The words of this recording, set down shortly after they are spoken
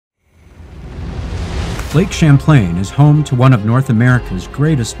Lake Champlain is home to one of North America's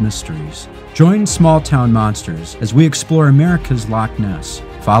greatest mysteries. Join Small Town Monsters as we explore America's Loch Ness,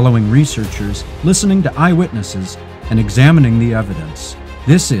 following researchers, listening to eyewitnesses, and examining the evidence.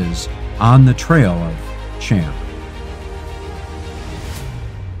 This is On the Trail of Champ.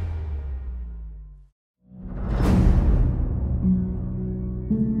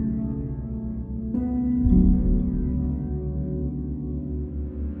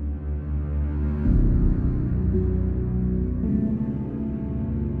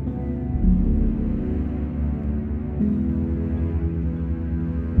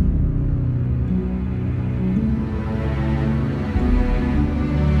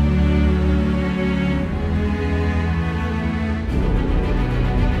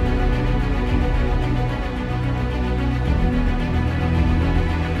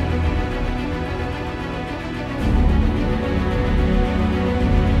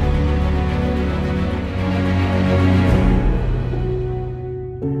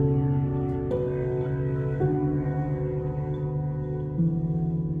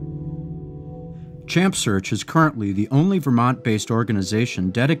 Champ Search is currently the only Vermont-based organization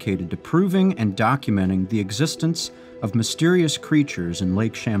dedicated to proving and documenting the existence of mysterious creatures in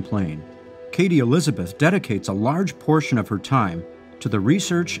Lake Champlain. Katie Elizabeth dedicates a large portion of her time to the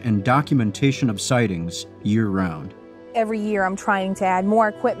research and documentation of sightings year-round. Every year I'm trying to add more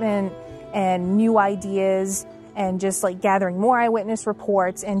equipment and new ideas and just like gathering more eyewitness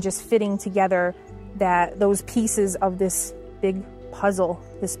reports and just fitting together those pieces of this big puzzle,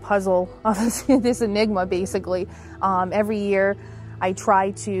 this enigma basically. Every year I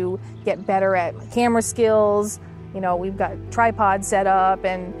try to get better at my camera skills. You know, we've got tripods set up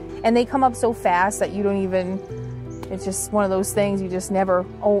and they come up so fast that you don't even, it's just one of those things you just never,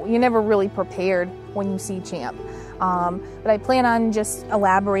 you're never really prepared when you see Champ. But I plan on just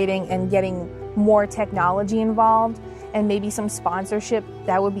elaborating and getting more technology involved and maybe some sponsorship.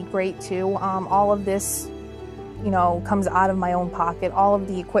 That would be great too. All of this, you know, comes out of my own pocket. All of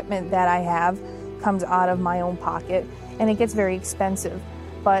the equipment that I have comes out of my own pocket, and it gets very expensive.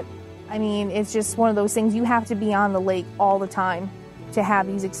 But I mean, it's just one of those things. You have to be on the lake all the time to have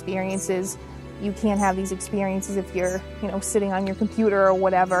these experiences. You can't have these experiences if you're, you know, sitting on your computer or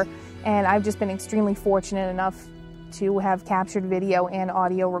whatever. And I've just been extremely fortunate enough to have captured video and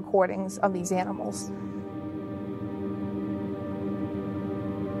audio recordings of these animals.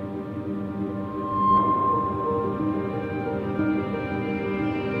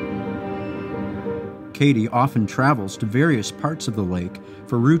 Katie often travels to various parts of the lake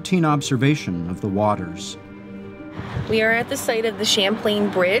for routine observation of the waters. We are at the site of the Champlain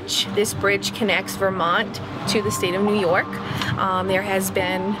Bridge. This bridge connects Vermont to the state of New York. There has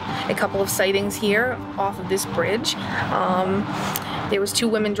been a couple of sightings here off of this bridge. There was two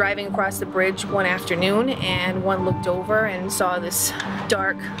women driving across the bridge one afternoon, and one looked over and saw this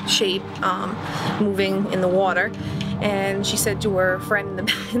dark shape moving in the water. And she said to her friend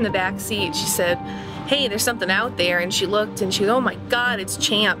in the back seat, she said, "Hey, there's something out there." And she looked and she goes, "Oh my God, it's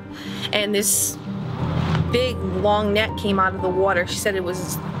Champ." And this big long neck came out of the water. She said it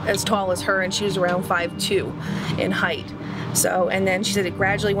was as tall as her, and she was around 5'2" in height. So, and then she said it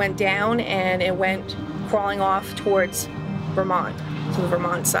gradually went down and it went crawling off towards Vermont, to the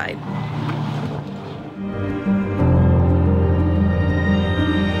Vermont side.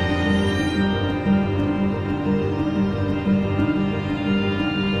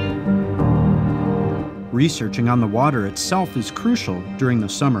 Researching on the water itself is crucial during the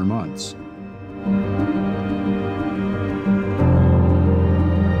summer months.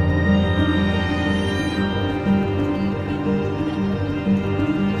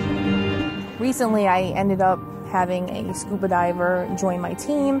 Recently I ended up having a scuba diver join my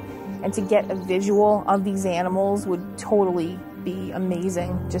team, and to get a visual of these animals would totally be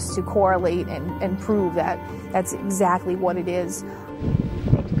amazing, just to correlate and prove that that's exactly what it is.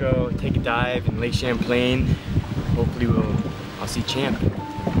 About to go take a dive in Lake Champlain. Hopefully I'll see Champ.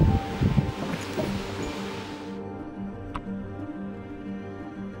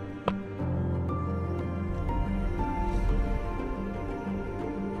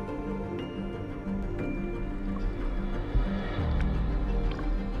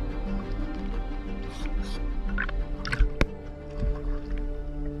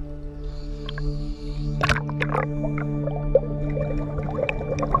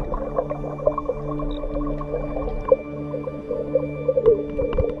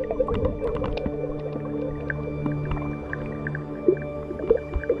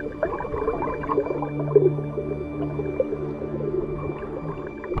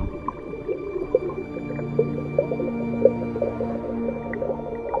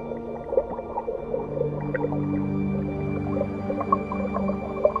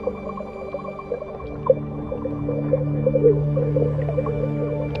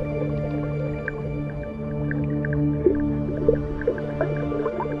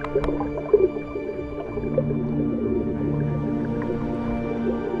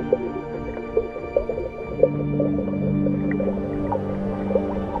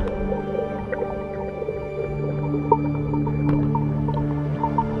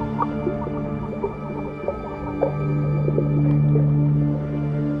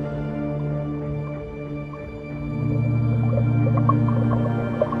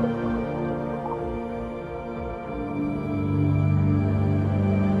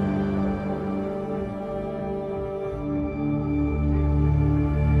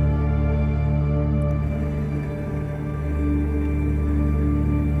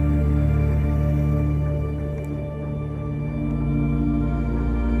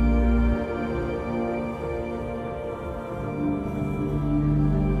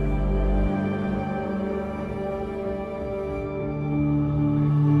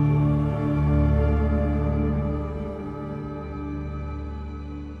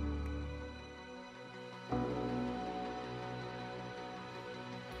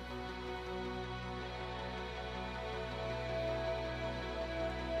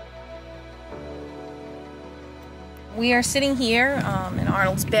 we are sitting here in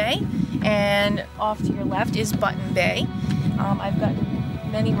Arnold's Bay, and off to your left is Button Bay. I've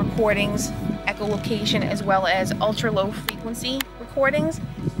gotten many recordings, echolocation as well as ultra low frequency recordings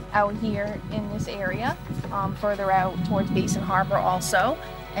out here in this area, further out towards Basin Harbor also.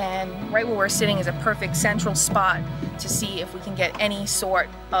 And right where we're sitting is a perfect central spot to see if we can get any sort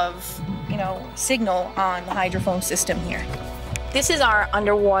of, signal on the hydrophone system here. This is our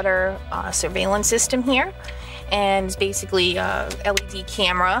underwater surveillance system here, and it's basically a LED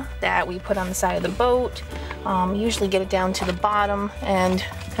camera that we put on the side of the boat. We usually get it down to the bottom, and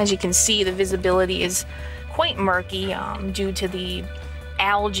as you can see, the visibility is quite murky due to the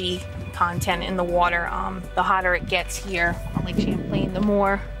algae content in the water. The hotter it gets here on Lake Champlain, the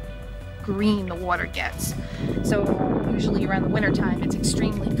more green the water gets. So usually around the winter time it's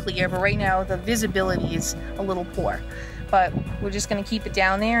extremely clear, but right now the visibility is a little poor. But we're just going to keep it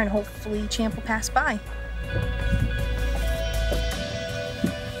down there and hopefully Champ will pass by.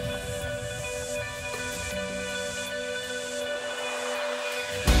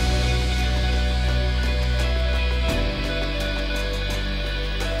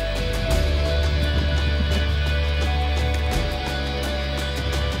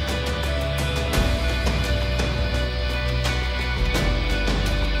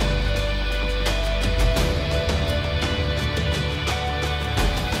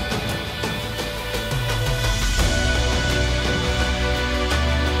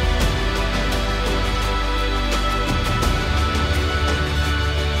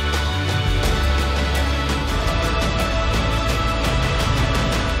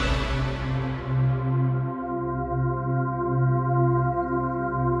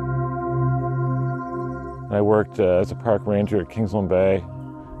 I worked as a park ranger at Kingsland Bay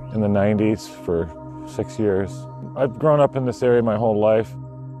in the 90s for 6 years. I've grown up in this area my whole life.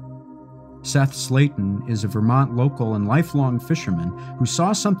 Seth Slayton is a Vermont local and lifelong fisherman who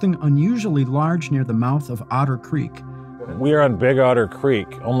saw something unusually large near the mouth of Otter Creek. We are on Big Otter Creek,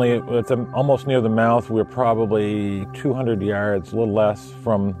 only it's almost near the mouth. We're probably 200 yards, a little less,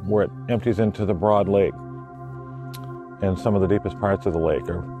 from where it empties into the Broad Lake. And some of the deepest parts of the lake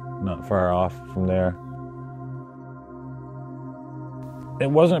are not far off from there. It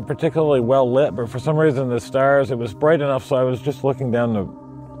wasn't particularly well lit, but for some reason the stars, it was bright enough, so I was just looking down the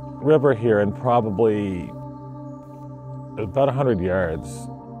river here, and probably about 100 yards.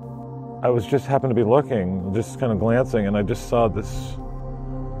 I was just happened to be looking, just kind of glancing, and I just saw this,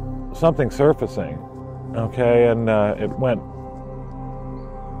 something surfacing, okay, and it went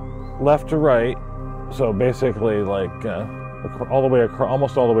left to right, so basically like all the way across,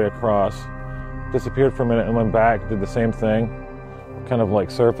 almost all the way across, disappeared for a minute and went back, did the same thing, kind of like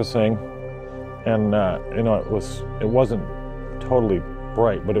surfacing, and it wasn't totally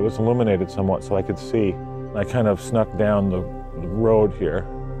bright, but it was illuminated somewhat, so I could see. I kind of snuck down the road here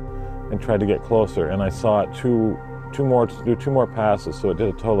and tried to get closer, and I saw it do two more passes, so it did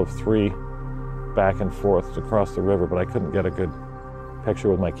a total of 3 back and forth across the river, but I couldn't get a good picture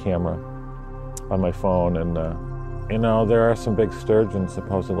with my camera on my phone. And there are some big sturgeon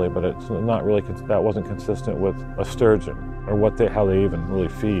supposedly, but it's not really, that wasn't consistent with a sturgeon or how they even really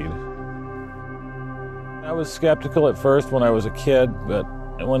feed. I was skeptical at first when I was a kid, but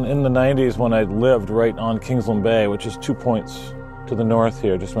when in the 90s, when I lived right on Kingsland Bay, which is 2 points to the north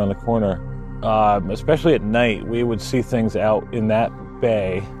here, just around the corner, especially at night, we would see things out in that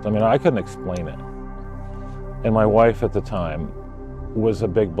bay. I mean, I couldn't explain it. And my wife at the time was a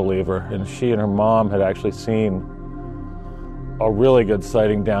big believer, and she and her mom had actually seen a really good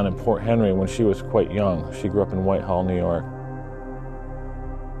sighting down in Port Henry when she was quite young. She grew up in Whitehall, New York.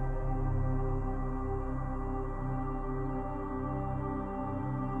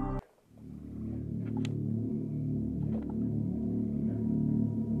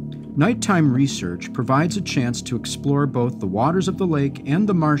 Nighttime research provides a chance to explore both the waters of the lake and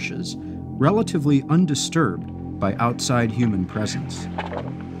the marshes, relatively undisturbed by outside human presence.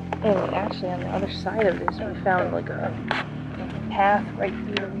 And actually on the other side of this, we found like a path right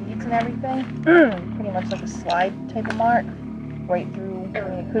through the reeds and everything. Pretty much like a slide type of mark right through. I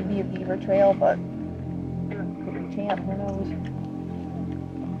mean, it could be a beaver trail, but it could be Champ, who knows.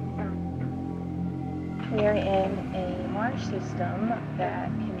 We're in a marsh system that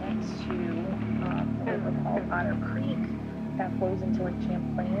connects to a river called Otter Creek that flows into Lake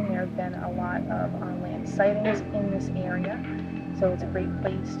Champlain. There have been a lot of on-land sightings in this area, so it's a great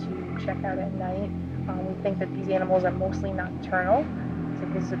place to check out at night. We think that these animals are mostly nocturnal, so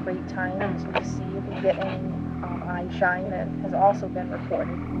this is a great time to see if we get any eye shine that has also been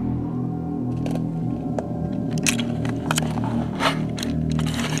reported.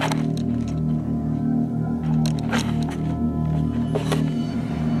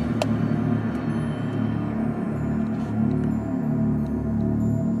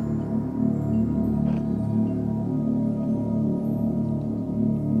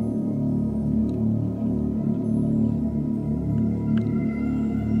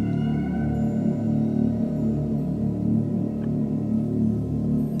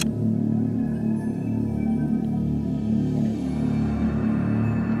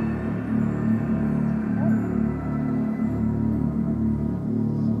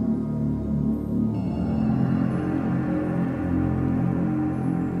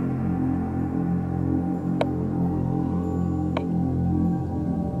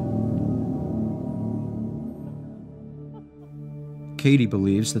 Katie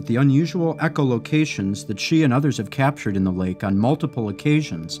believes that the unusual echolocations that she and others have captured in the lake on multiple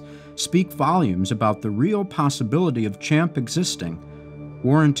occasions speak volumes about the real possibility of CHAMP existing,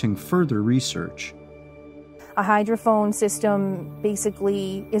 warranting further research. A hydrophone system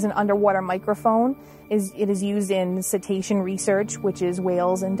basically is an underwater microphone. It is used in cetacean research, which is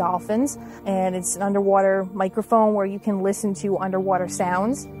whales and dolphins, and it's an underwater microphone where you can listen to underwater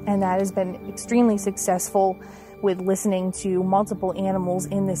sounds, and that has been extremely successful with listening to multiple animals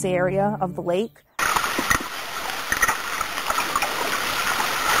in this area of the lake.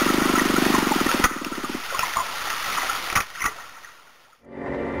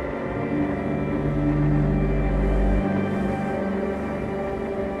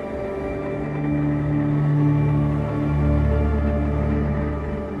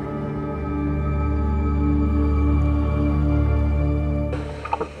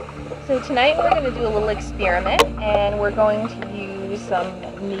 So tonight we're going to do a little experiment, and we're going to use some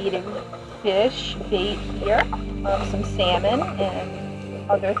native fish bait here, some salmon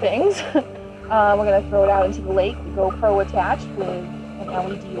and other things. We're going to throw it out into the lake, the GoPro attached with an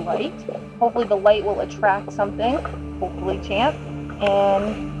LED light. Hopefully the light will attract something, hopefully CHAMP,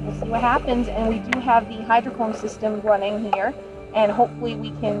 and we'll see what happens. And we do have the hydrophone system running here, and hopefully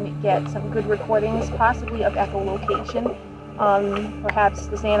we can get some good recordings, possibly of echolocation. Perhaps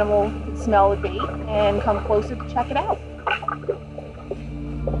this animal could smell the bait and come closer to check it out.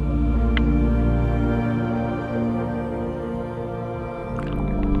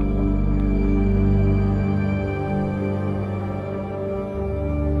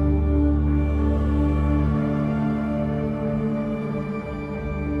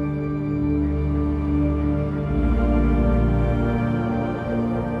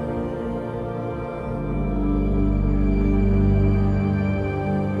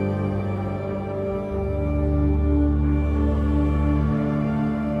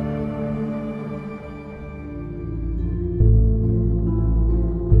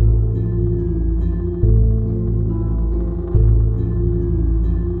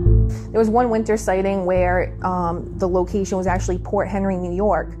 There was one winter sighting where the location was actually Port Henry, New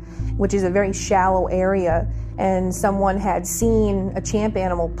York, which is a very shallow area, and someone had seen a CHAMP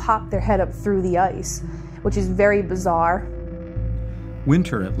animal pop their head up through the ice, which is very bizarre.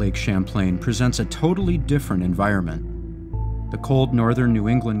 Winter at Lake Champlain presents a totally different environment. The cold northern New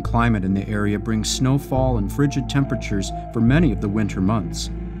England climate in the area brings snowfall and frigid temperatures for many of the winter months.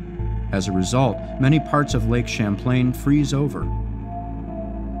 As a result, many parts of Lake Champlain freeze over.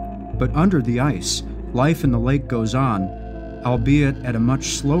 But under the ice, life in the lake goes on, albeit at a much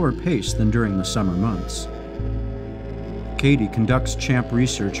slower pace than during the summer months. Katie conducts CHAMP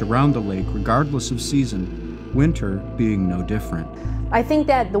research around the lake regardless of season, winter being no different. I think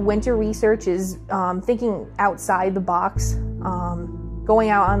that the winter research is thinking outside the box. Going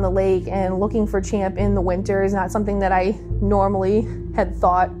out on the lake and looking for CHAMP in the winter is not something that I normally had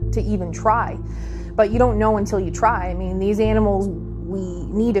thought to even try. But you don't know until you try. I mean, these animals, we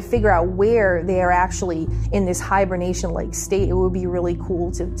need to figure out where they are actually in this hibernation-like state. It would be really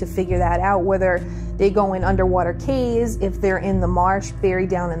cool to figure that out, whether they go in underwater caves, if they're in the marsh buried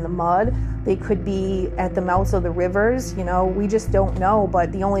down in the mud. They could be at the mouths of the rivers, you know, we just don't know.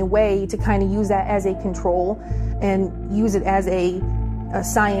 But the only way to kind of use that as a control and use it as a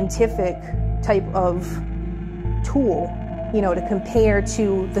scientific type of tool, you know, to compare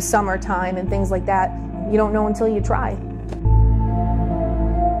to the summertime and things like that, you don't know until you try.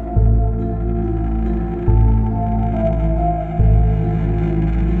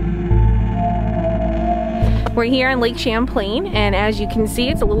 We're here on Lake Champlain, and as you can see,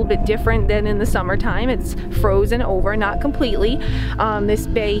 it's a little bit different than in the summertime. It's frozen over, not completely. This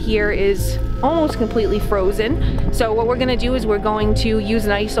bay here is almost completely frozen. So what we're going to do is we're going to use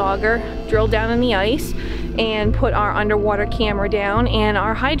an ice auger, drill down in the ice, and put our underwater camera down and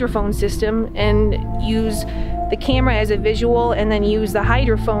our hydrophone system, and use the camera as a visual, and then use the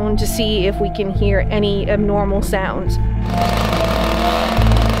hydrophone to see if we can hear any abnormal sounds.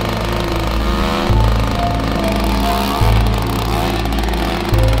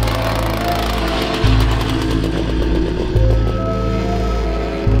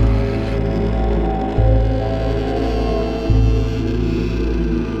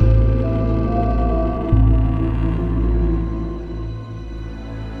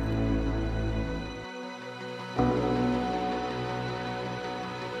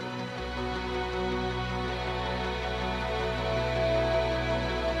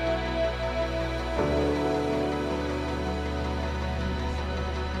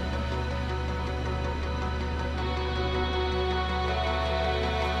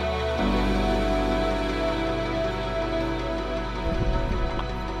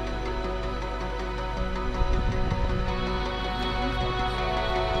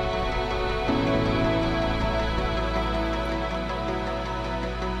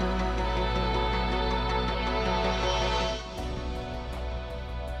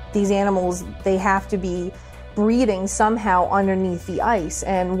 these animals, they have to be breathing somehow underneath the ice.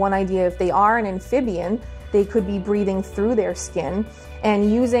 And one idea, if they are an amphibian, they could be breathing through their skin.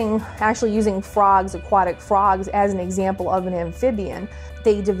 And actually using frogs, aquatic frogs, as an example of an amphibian,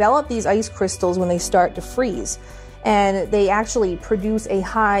 they develop these ice crystals when they start to freeze. And they actually produce a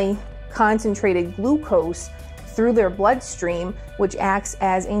high concentrated glucose through their bloodstream, which acts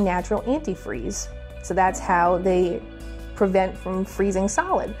as a natural antifreeze. So that's how they prevent from freezing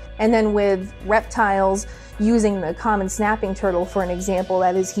solid. And then with reptiles, using the common snapping turtle for an example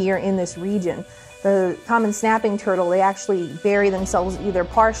that is here in this region. The common snapping turtle, they actually bury themselves either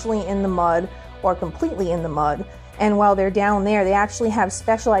partially in the mud or completely in the mud. And while they're down there, they actually have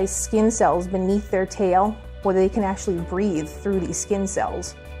specialized skin cells beneath their tail where they can actually breathe through these skin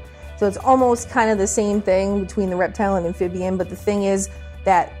cells. So it's almost kind of the same thing between the reptile and amphibian, but the thing is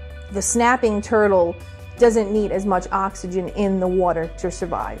that the snapping turtle doesn't need as much oxygen in the water to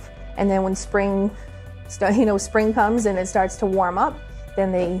survive. And then when spring comes and it starts to warm up,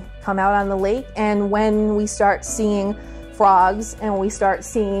 then they come out on the lake. And when we start seeing frogs and we start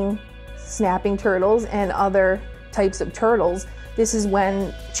seeing snapping turtles and other types of turtles, this is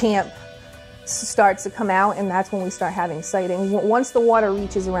when Champ starts to come out, and that's when we start having sighting, once the water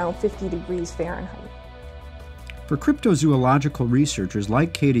reaches around 50 degrees Fahrenheit. For cryptozoological researchers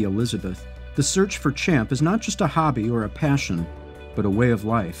like Katie Elizabeth, the search for Champ is not just a hobby or a passion, but a way of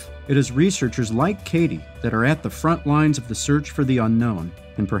life. It is researchers like Katie that are at the front lines of the search for the unknown,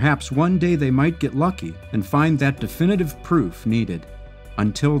 and perhaps one day they might get lucky and find that definitive proof needed.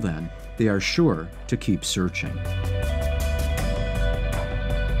 Until then, they are sure to keep searching.